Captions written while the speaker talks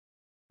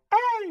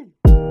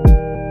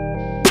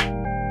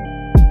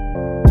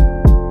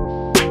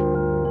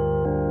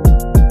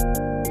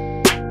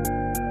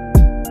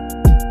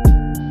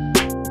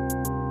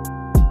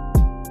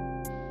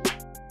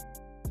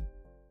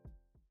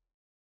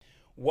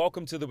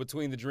Welcome to the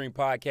Between the Dream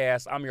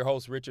podcast. I'm your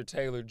host, Richard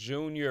Taylor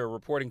Jr.,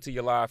 reporting to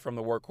you live from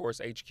the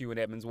Workhorse HQ in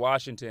Edmonds,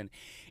 Washington.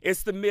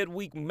 It's the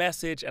midweek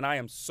message, and I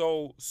am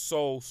so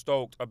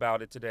stoked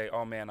about it today.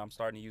 Oh, man, I'm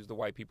starting to use the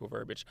white people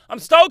verbiage. I'm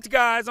stoked,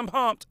 guys. I'm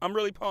pumped. I'm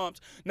really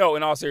pumped. No,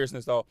 in all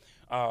seriousness, though,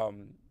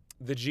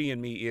 the G in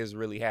me is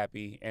really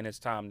happy, and it's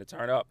time to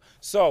turn up.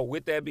 So,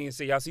 with that being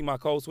said, y'all see my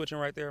code switching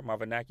right there? My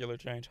vernacular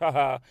change?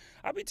 Haha.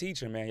 I be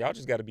teaching, man. Y'all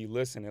just got to be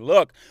listening.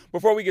 Look,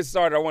 before we get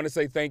started, I want to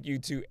say thank you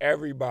to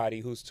everybody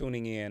who's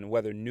tuning in,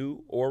 whether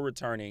new or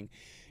returning.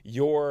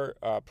 Your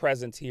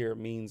presence here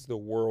means the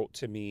world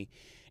to me,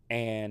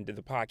 and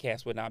the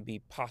podcast would not be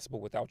possible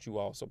without you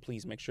all. So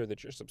please make sure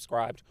that you're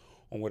subscribed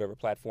on whatever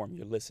platform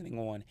you're listening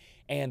on.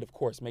 And, of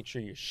course, make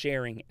sure you're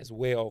sharing as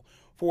well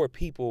for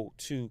people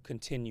to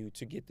continue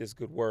to get this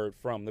good word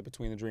from the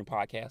Between the Dream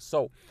podcast.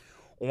 So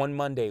on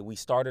Monday, we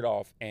started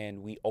off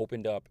and we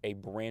opened up a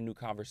brand new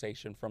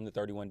conversation from the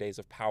 31 Days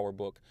of Power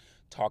book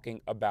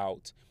talking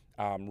about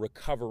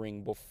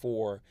recovering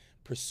before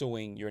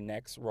pursuing your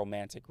next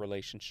romantic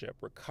relationship,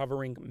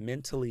 recovering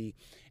mentally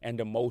and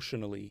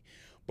emotionally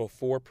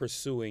before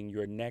pursuing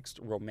your next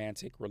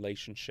romantic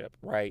relationship,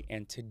 right?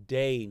 And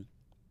today,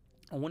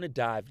 I want to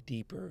dive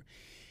deeper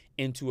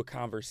into a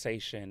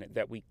conversation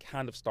that we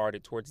kind of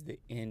started towards the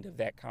end of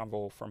that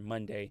convo from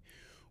Monday,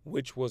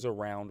 which was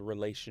around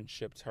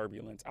relationship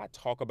turbulence. I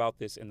talk about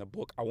this in the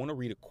book. I want to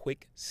read a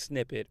quick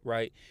snippet,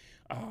 right,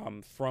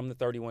 from the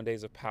 31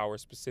 Days of Power,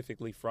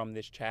 specifically from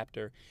this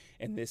chapter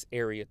in this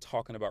area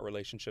talking about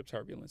relationship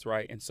turbulence,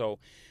 right? And so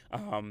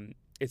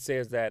it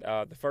says that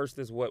the first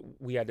is what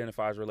we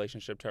identify as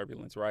relationship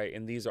turbulence, right?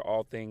 And these are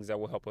all things that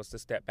will help us to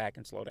step back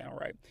and slow down,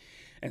 right?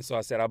 And so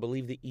I said, I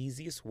believe the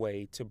easiest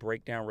way to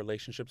break down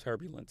relationship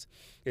turbulence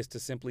is to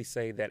simply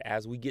say that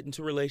as we get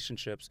into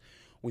relationships,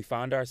 we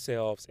find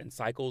ourselves in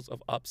cycles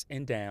of ups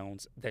and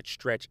downs that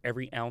stretch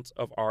every ounce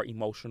of our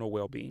emotional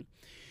well-being.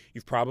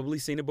 You've probably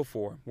seen it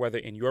before, whether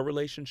in your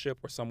relationship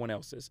or someone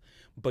else's,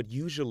 but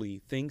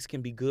usually things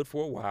can be good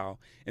for a while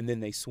and then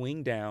they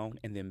swing down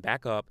and then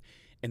back up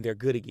and they're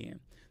good again.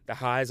 The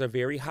highs are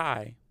very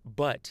high,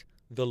 but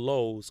the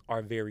lows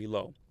are very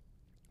low.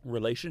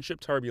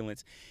 Relationship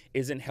turbulence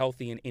isn't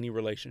healthy in any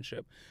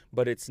relationship,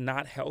 but it's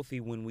not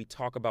healthy when we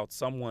talk about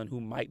someone who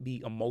might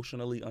be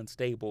emotionally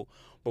unstable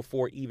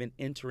before even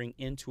entering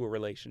into a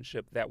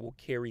relationship that will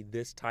carry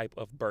this type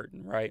of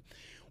burden, right?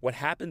 What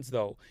happens,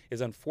 though,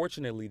 is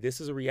unfortunately, this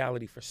is a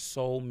reality for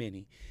so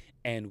many,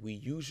 and we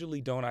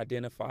usually don't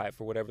identify it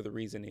for whatever the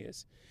reason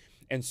is.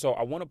 And so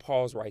I want to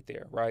pause right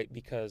there, right?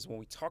 Because when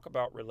we talk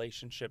about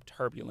relationship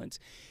turbulence,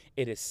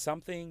 it is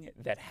something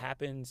that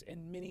happens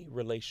in many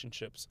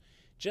relationships,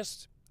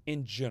 just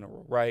in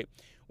general, right?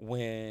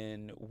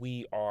 When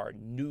we are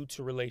new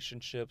to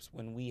relationships,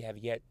 when we have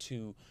yet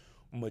to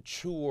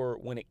mature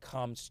when it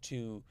comes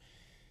to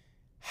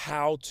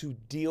how to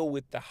deal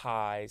with the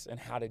highs and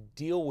how to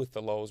deal with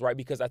the lows, right?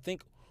 Because I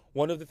think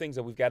one of the things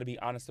that we've got to be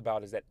honest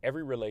about is that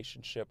every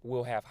relationship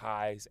will have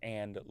highs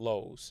and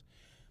lows.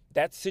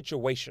 That's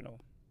situational.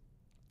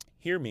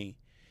 Hear me.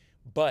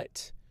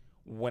 But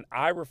when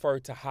I refer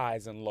to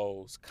highs and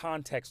lows,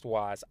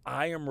 context-wise,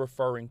 I am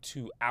referring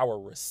to our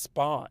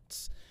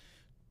response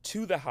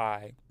to the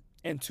high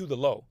and to the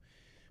low.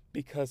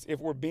 Because if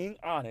we're being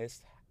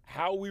honest,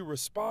 how we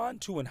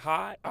respond to a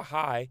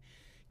high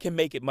can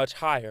make it much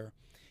higher.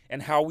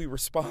 And how we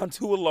respond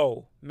to a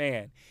low,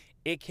 man,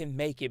 it can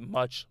make it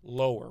much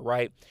lower,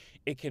 right?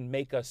 It can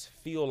make us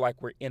feel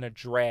like we're in a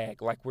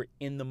drag, like we're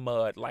in the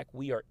mud, like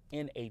we are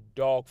in a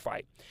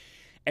dogfight.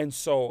 And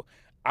so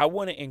I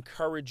want to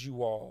encourage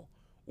you all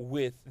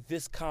with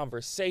this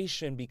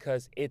conversation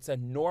because it's a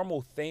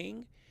normal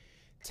thing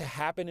to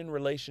happen in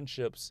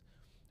relationships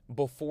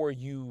before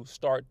you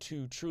start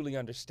to truly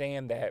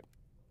understand that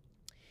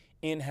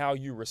in how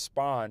you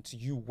respond,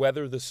 you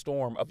weather the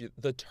storm of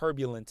the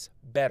turbulence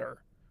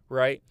better,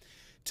 right?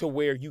 To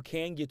where you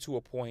can get to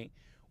a point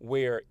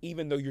where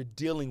even though you're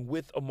dealing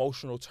with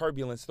emotional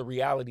turbulence, the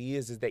reality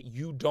is that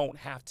you don't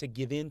have to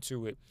give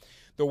into it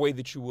the way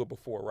that you would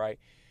before, right?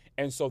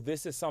 And so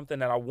this is something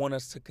that I want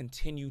us to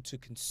continue to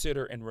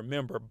consider and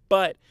remember.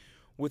 But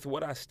with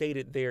what I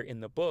stated there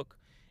in the book,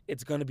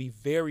 it's going to be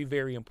very,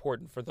 very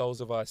important for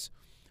those of us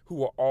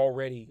who are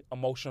already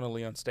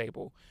emotionally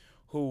unstable,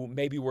 who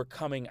maybe were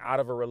coming out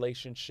of a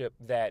relationship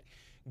that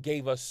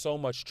gave us so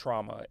much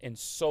trauma and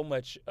so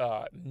much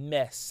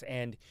mess,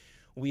 and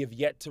we have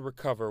yet to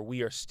recover.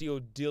 We are still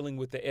dealing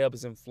with the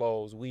ebbs and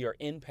flows. We are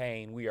in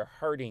pain. We are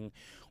hurting.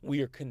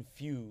 We are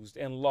confused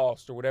and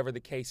lost, or whatever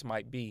the case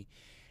might be.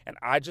 And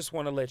I just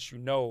want to let you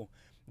know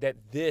that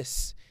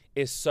this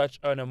is such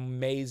an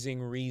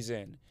amazing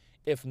reason,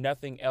 if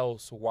nothing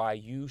else, why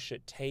you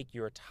should take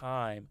your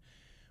time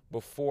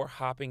before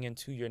hopping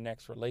into your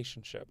next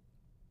relationship,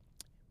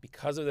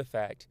 because of the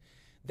fact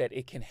that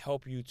it can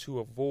help you to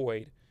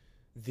avoid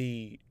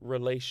the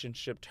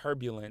relationship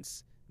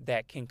turbulence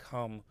that can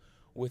come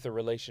with a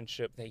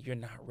relationship that you're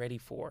not ready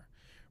for,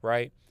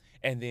 right?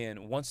 And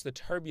then once the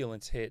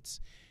turbulence hits,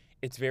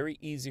 it's very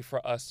easy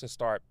for us to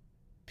start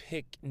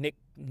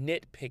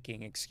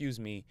nitpicking.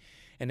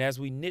 And as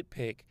we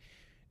nitpick,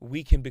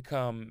 we can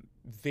become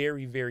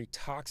very, very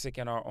toxic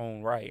in our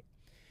own right.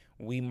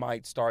 We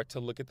might start to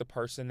look at the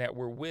person that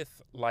we're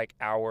with like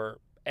our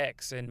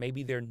ex, and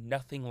maybe they're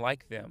nothing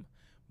like them.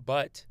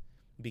 But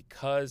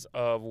because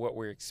of what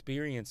we're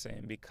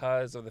experiencing,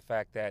 because of the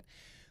fact that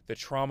the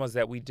traumas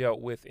that we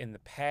dealt with in the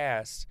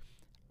past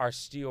are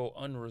still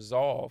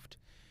unresolved,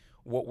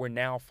 what we're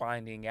now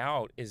finding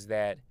out is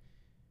that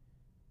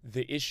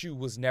the issue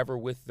was never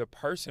with the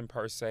person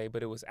per se,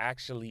 but it was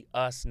actually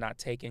us not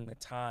taking the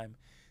time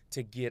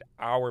to get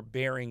our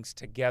bearings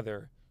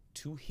together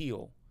to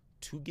heal,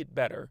 to get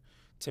better,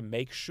 to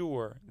make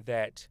sure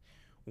that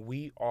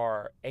we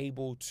are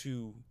able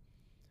to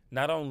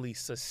not only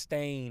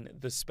sustain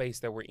the space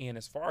that we're in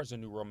as far as a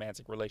new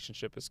romantic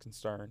relationship is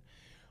concerned,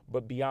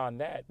 but beyond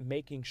that,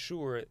 making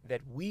sure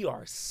that we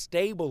are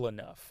stable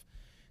enough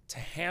to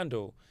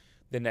handle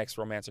the next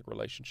romantic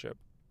relationship.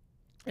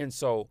 And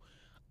so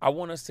I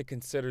want us to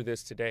consider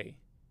this today,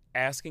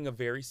 asking a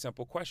very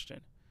simple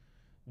question.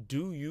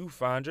 Do you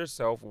find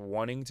yourself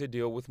wanting to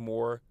deal with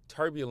more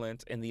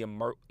turbulence and the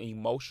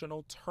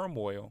emotional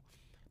turmoil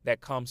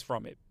that comes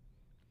from it?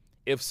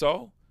 If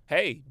so,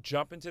 hey,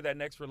 jump into that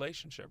next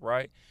relationship,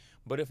 right?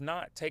 But if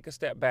not, take a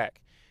step back.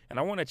 And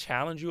I want to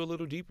challenge you a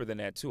little deeper than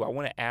that too. I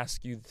want to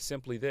ask you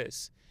simply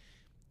this.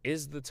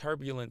 Is the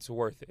turbulence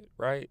worth it,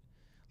 right?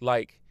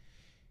 Like,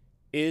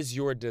 is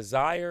your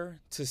desire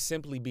to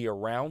simply be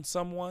around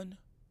someone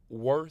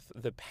worth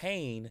the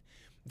pain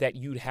that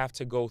you'd have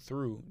to go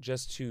through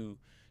just to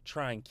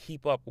try and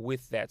keep up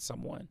with that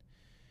someone?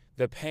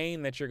 The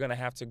pain that you're going to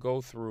have to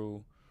go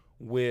through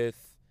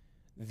with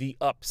the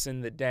ups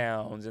and the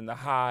downs and the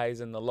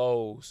highs and the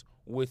lows,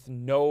 with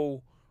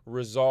no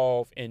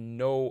resolve and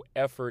no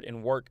effort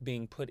and work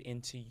being put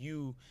into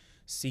you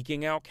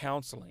seeking out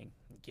counseling,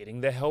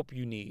 getting the help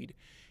you need,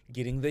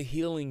 getting the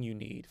healing you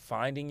need,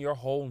 finding your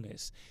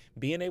wholeness,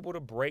 being able to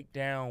break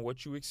down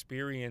what you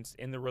experienced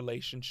in the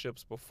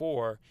relationships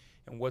before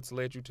and what's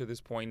led you to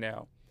this point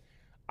now.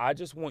 I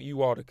just want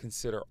you all to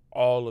consider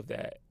all of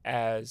that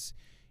as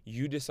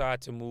you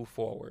decide to move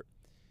forward.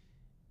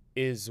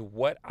 Is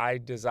what I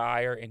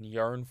desire and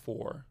yearn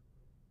for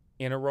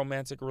in a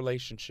romantic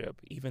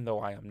relationship, even though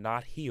I am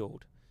not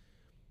healed,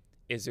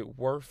 is it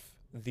worth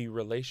the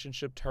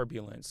relationship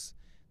turbulence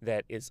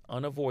that is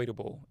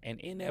unavoidable and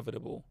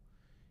inevitable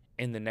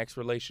in the next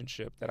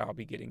relationship that I'll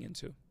be getting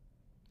into?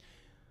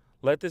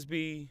 Let this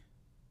be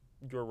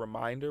your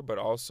reminder, but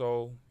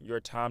also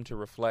your time to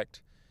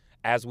reflect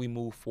as we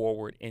move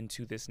forward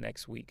into this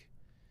next week.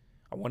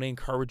 I want to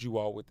encourage you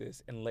all with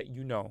this and let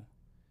you know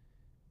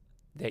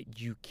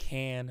that you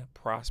can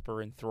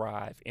prosper and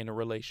thrive in a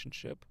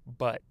relationship,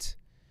 but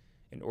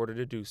in order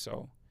to do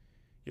so,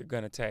 you're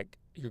going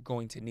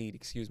to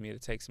need to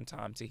take some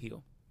time to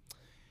heal.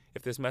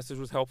 If this message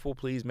was helpful,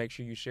 please make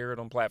sure you share it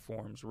on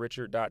platforms.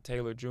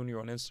 Richard.Taylor Jr.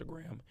 on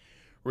Instagram,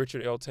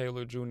 Richard L.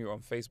 Taylor Jr.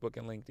 on Facebook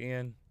and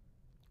LinkedIn,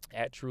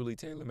 at Truly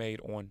Taylor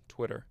Made on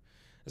Twitter.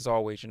 As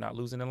always, you're not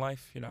losing in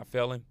life. You're not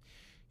failing.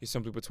 You're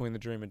simply between the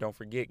dream. And don't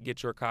forget,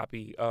 get your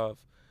copy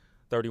of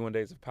 31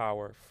 Days of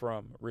Power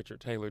from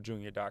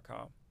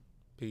RichardTaylorJr.com.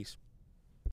 Peace.